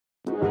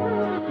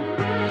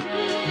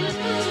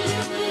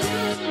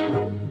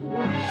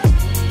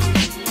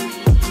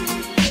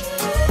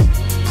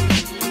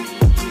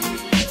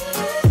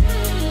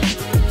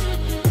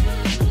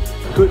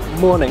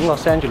morning,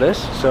 Los Angeles.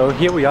 So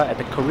here we are at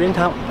the Korean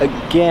town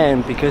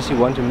again because we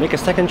want to make a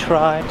second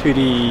try to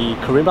the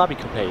Korean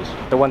barbecue place.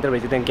 The one that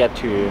we didn't get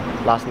to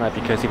last night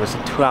because it was a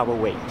 2-hour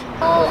wait.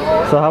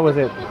 So how was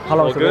it? How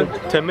long was it?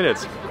 Good. 10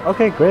 minutes.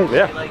 Okay, great.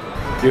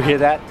 Yeah. You hear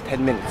that?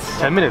 10 minutes.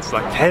 10 minutes,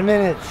 like 10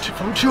 minutes.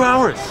 From 2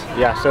 hours.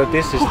 Yeah, so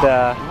this is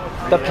the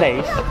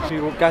place. If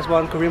you guys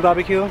want Korean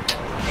barbecue,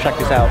 check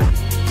this out.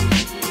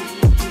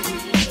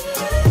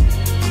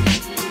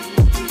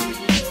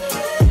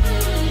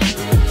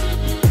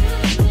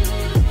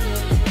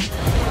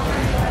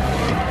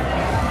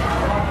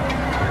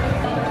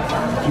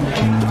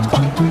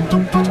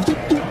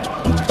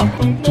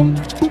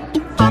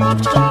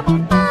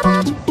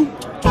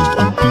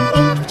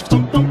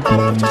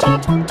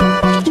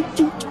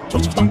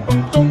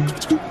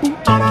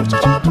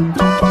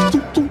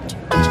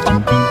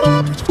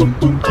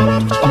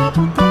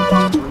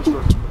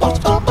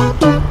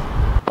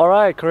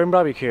 Alright, Korean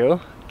barbecue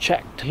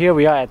checked. Here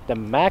we are at the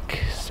Mack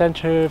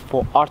Center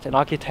for Art and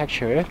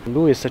Architecture.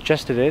 Louis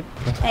suggested it.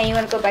 And you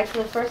want to go back to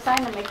the first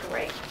sign and make a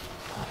right.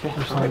 Okay,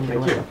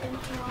 thank you.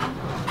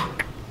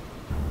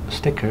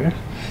 Sticker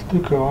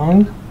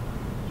on.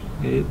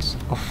 It's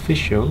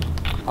official.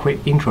 Quick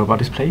intro about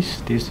this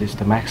place. This is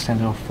the Mack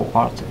Center for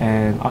Art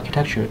and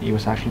Architecture. It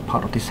was actually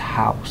part of this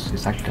house.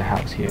 It's actually the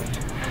house here.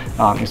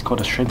 It's called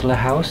the Schindler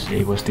House.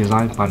 It was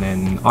designed by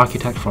an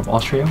architect from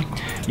Austria.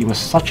 It was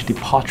such a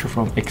departure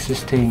from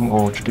existing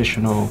or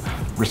traditional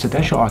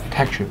residential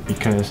architecture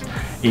because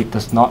it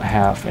does not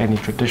have any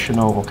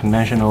traditional or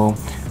conventional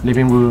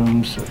living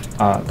rooms,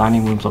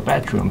 dining rooms or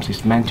bedrooms.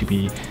 It's meant to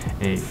be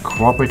a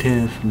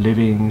cooperative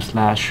living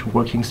 /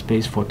 working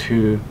space for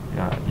two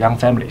young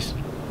families.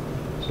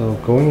 So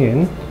going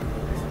in,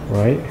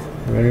 right,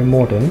 very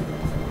modern.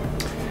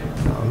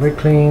 Very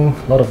clean,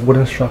 a lot of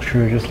wooden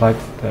structure, just like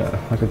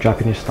a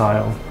Japanese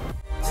style.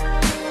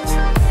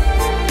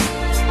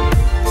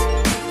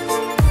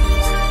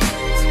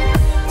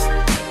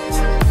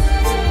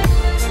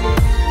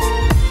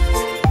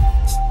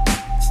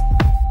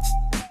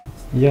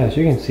 Yeah, as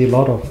you can see, a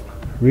lot of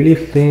really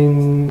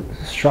thin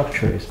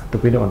structures. The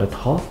window on the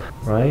top,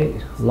 right,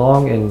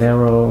 long and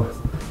narrow,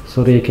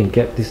 so that you can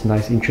get this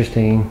nice,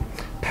 interesting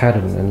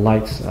pattern and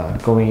lights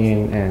going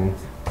in and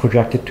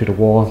projected to the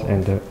walls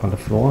and on the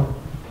floor.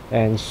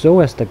 And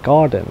so as the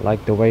garden,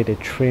 like the way they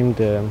trimmed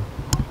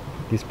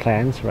these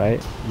plants, right?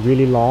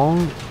 Really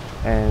long,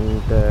 and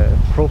the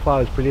profile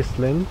is pretty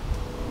slim.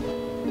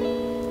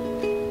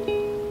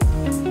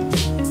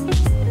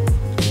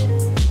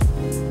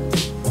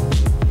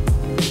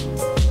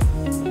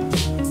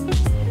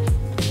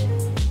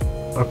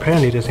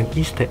 Apparently there's an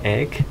Easter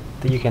egg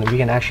that we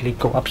can actually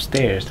go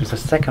upstairs. There's a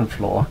second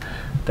floor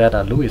that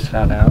Louis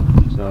found out.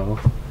 So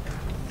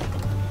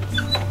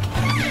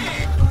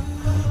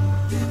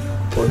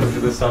welcome to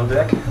the sun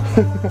deck.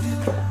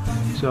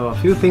 So a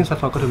few things I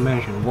forgot to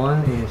mention.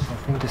 One is I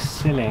think the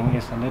ceiling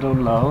is a little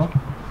low,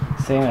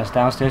 same as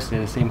downstairs,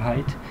 they're the same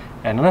height.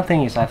 And another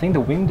thing is I think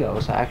the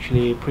windows are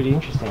actually pretty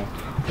interesting.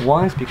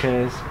 One is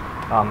because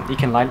you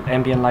can light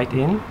ambient light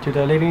in to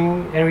the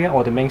living area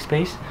or the main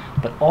space,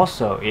 but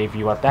also if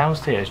you are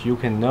downstairs you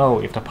can know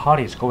if the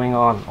party is going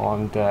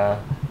on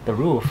the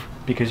roof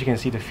because you can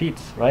see the feet,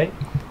 right?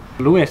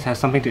 Louis has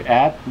something to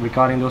add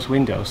regarding those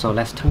windows, so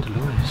let's turn to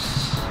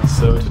Louis.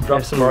 So to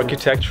drop some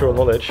architectural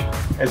knowledge,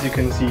 as you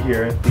can see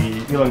here,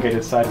 the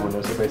elongated side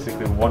windows are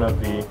basically one of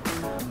the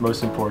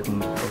most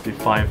important of the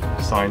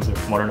 5 signs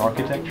of modern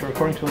architecture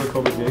according to Le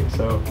Corbusier.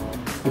 So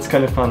it's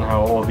kind of fun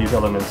how all these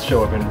elements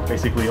show up in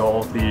basically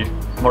all of the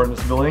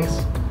modernist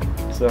buildings.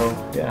 So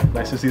yeah,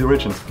 nice to see the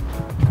origins.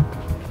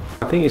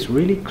 I think it's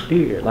really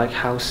clear like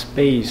how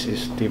space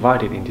is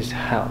divided in this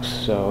house.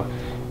 So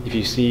if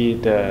you see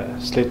the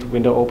slit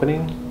window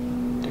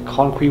opening, the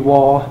concrete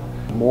wall,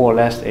 more or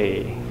less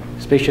a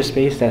spacious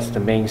space, that's the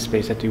main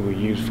space that you will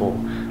use for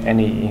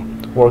any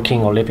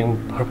working or living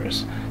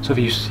purpose. So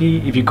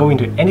if you go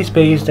into any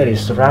space that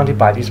is surrounded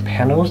by these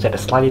panels that are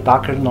slightly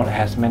darker, not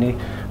as many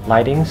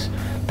lightings,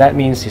 that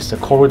means it's a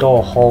corridor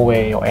or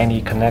hallway or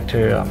any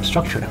connector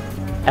structure.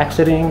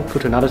 Exiting, go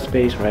to another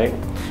space, right?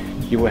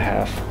 You will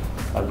have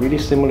a really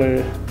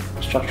similar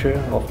structure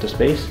of the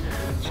space.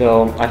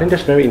 So I think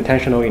that's very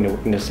intentional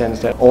in the sense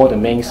that all the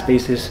main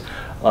spaces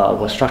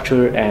were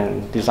structured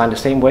and designed the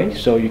same way,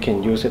 so you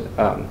can use it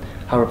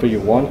however you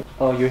want.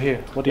 Oh, you're here.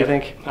 What do you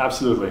think?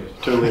 Absolutely,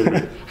 totally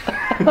agree.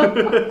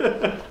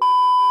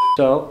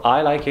 So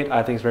I like it.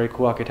 I think it's very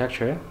cool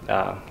architecture.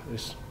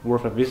 It's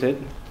worth a visit.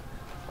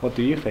 What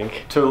do you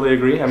think? Totally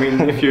agree. I mean,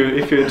 if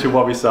you're into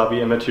wabi-sabi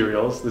and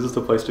materials, this is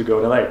the place to go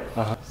in LA.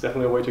 It's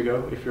definitely a way to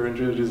go. If you're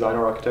into design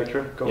or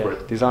architecture, go for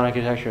it. Design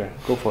architecture,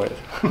 go for it.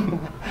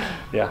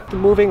 Yeah.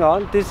 Moving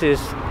on, this is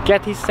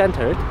Getty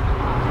Center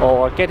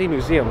or Getty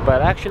Museum,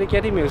 but actually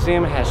Getty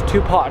Museum has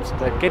 2 parts,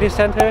 the Getty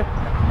Center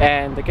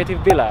and the Getty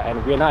Villa,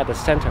 and we're not at the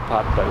center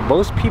part, but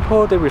most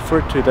people they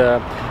refer to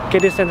the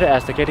Getty Center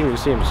as the Getty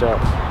Museum, so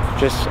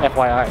just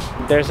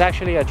FYI. There's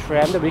actually a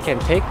tram that we can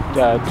take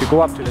to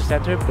go up to the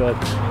center, but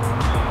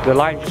the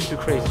line is just too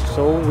crazy,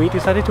 so we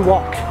decided to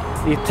walk.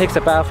 It takes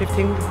about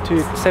 15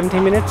 to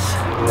 17 minutes,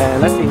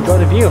 and let's enjoy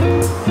the view.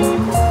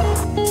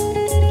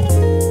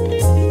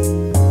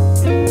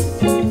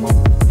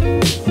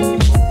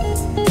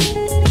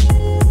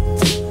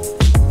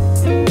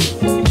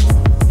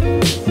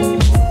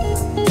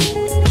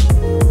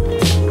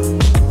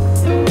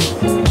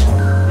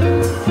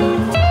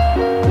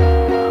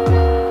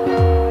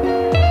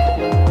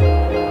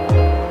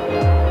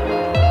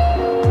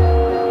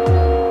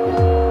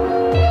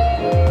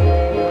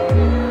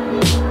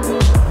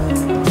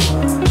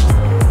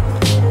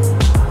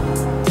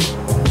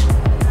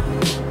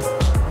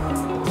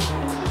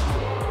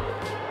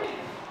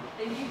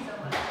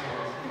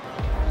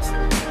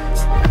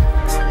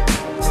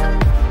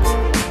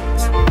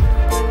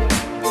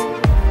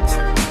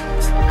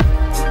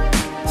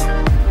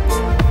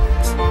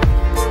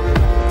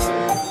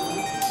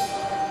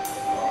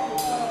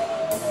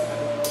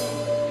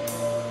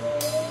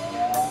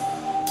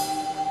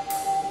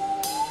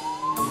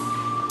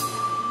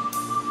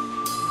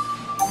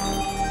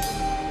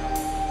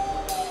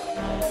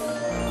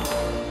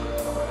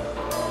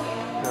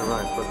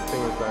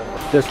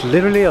 There's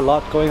literally a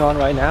lot going on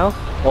right now,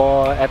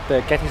 or at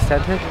the Getty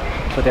Center.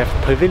 So they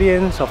have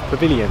pavilions of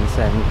pavilions,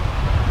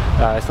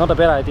 and it's not a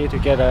bad idea to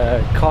get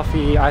a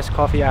coffee, iced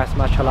coffee, iced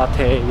matcha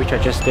latte, which I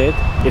just did,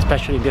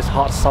 especially in this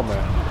hot summer.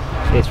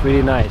 It's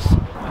really nice.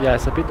 Yeah,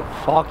 it's a bit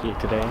foggy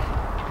today,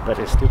 but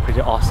it's still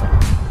pretty awesome.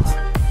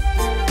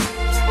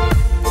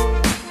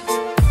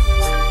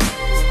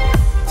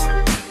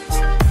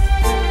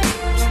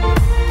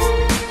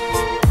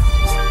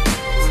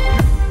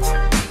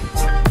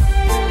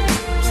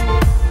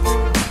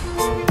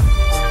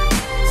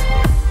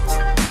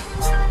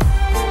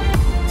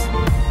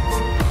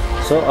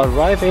 So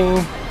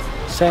arriving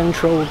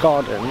Central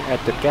Garden at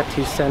the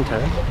Getty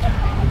Center.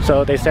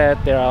 So they said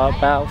there are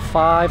about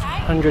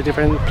 500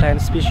 different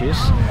plant species,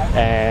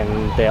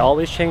 and they're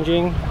always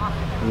changing,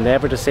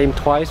 never the same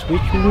twice,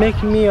 which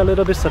makes me a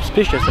little bit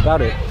suspicious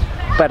about it.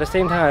 But at the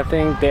same time, I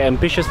think they're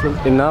ambitious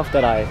enough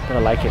that I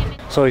like it.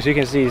 So as you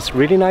can see, it's a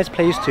really nice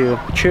place to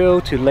chill,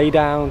 to lay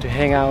down, to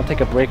hang out,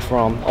 take a break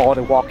from all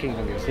the walking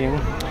and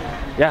museum.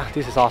 Yeah,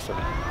 this is awesome.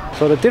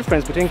 So the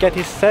difference between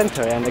Getty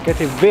Center and the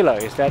Getty Villa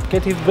is that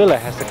Getty Villa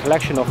has a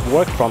collection of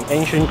work from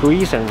ancient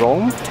Greece and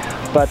Rome,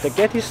 but the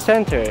Getty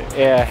Center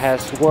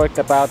has worked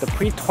about the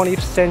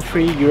pre-20th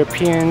century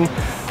European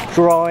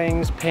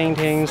drawings,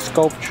 paintings,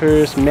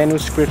 sculptures,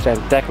 manuscripts and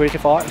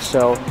decorative art.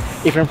 So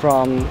even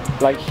from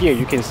like here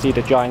you can see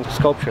the giant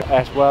sculpture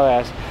as well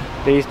as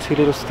these two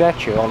little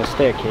statues on the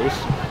staircase.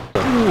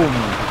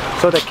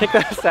 So they kicked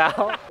us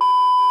out.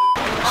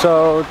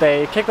 So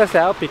they kicked us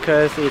out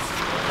because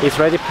it's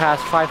already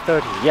past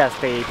 5:30. Yes,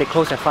 they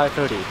close at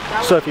 5:30.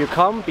 So if you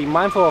come, be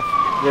mindful of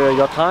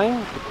your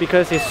time,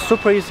 because it's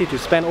super easy to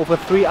spend over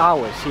 3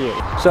 hours here.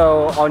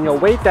 So on your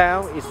way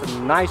down, it's a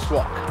nice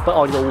walk, but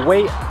on your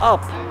way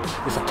up,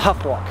 it's a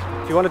tough walk.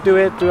 If you want to do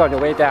it on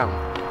your way down.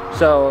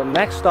 So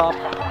next stop,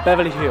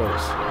 Beverly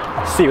Hills.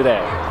 See you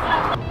there.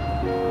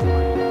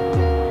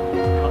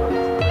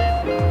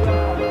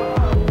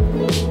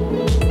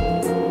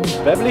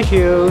 Beverly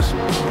Hills,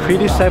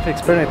 pretty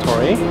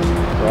self-explanatory,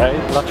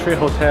 right? Luxury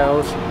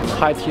hotels,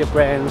 high-tier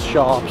brands,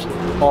 shops,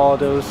 all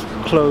those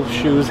clothes,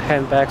 shoes,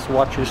 handbags,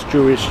 watches,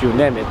 jewelry, you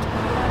name it.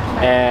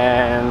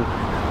 And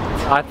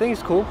I think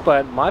it's cool,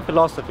 but my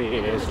philosophy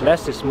is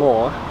less is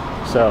more.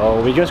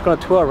 So we're just gonna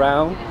tour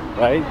around,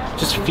 right?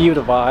 Just feel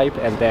the vibe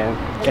and then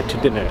get to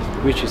dinner,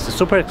 which is a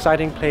super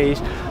exciting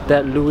place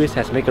that Louis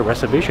has made a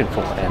reservation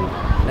for, and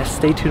let's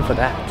stay tuned for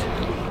that.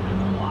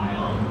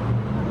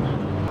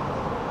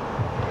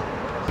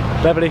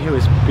 Beverly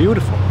Hills is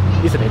beautiful,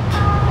 isn't it?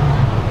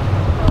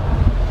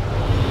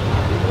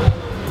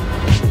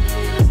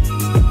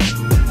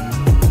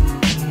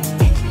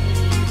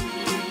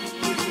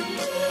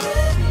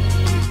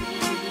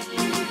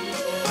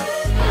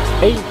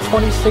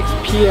 (8:26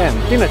 p.m.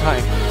 dinner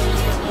time.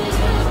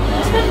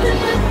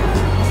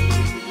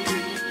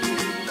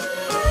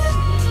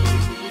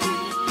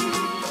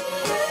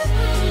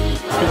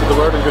 Piece of the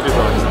word and good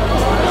design.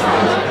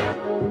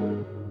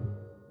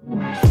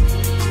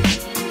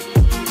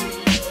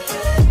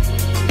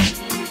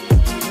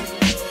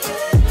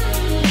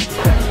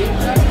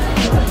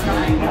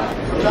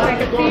 Like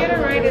a theater,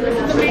 right? And this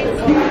is the main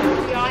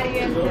stage, the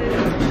audience,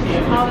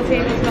 and all the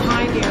tables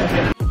behind you.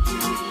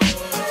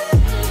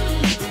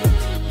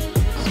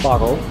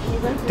 Spago.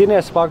 Dinner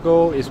at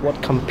Spago is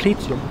what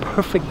completes your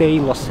perfect day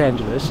in Los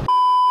Angeles.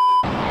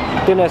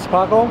 Dinner at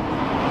Spago,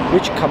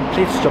 which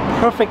completes your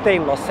perfect day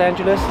in Los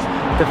Angeles.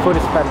 The food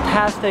is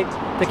fantastic,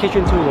 the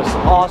kitchen tour was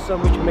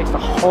awesome, which makes the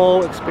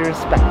whole experience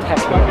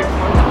spectacular.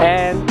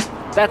 And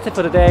that's it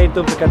for today.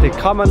 Don't forget to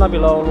comment down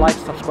below, like,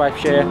 subscribe,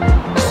 share.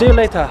 See you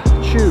later.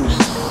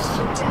 Cheers.